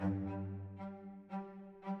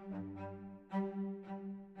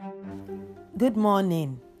Good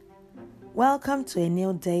morning. Welcome to a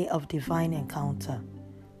new day of divine encounter.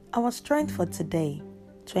 Our strength for today,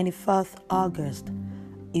 21st August,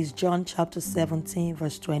 is John chapter 17,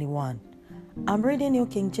 verse 21. I'm reading New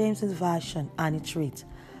King James Version, and it reads,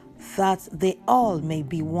 "That they all may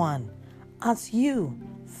be one, as you,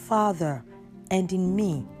 Father, and in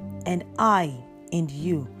me, and I in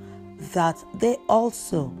you, that they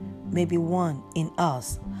also may be one in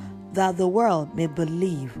us, that the world may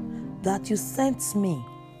believe that you sent me."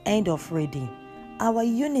 End of reading. Our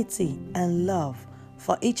unity and love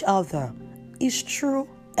for each other is true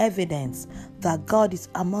evidence that God is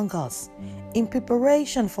among us. In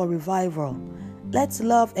preparation for revival, let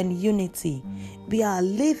love and unity be our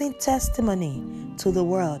living testimony to the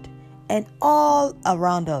world and all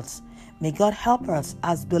around us. May God help us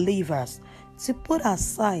as believers to put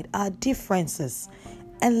aside our differences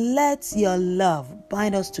and let your love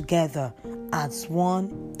bind us together as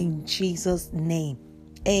one in Jesus' name.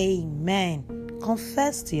 Amen.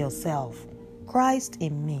 Confess to yourself, Christ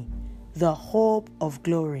in me, the hope of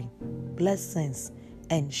glory. Blessings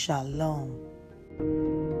and shalom.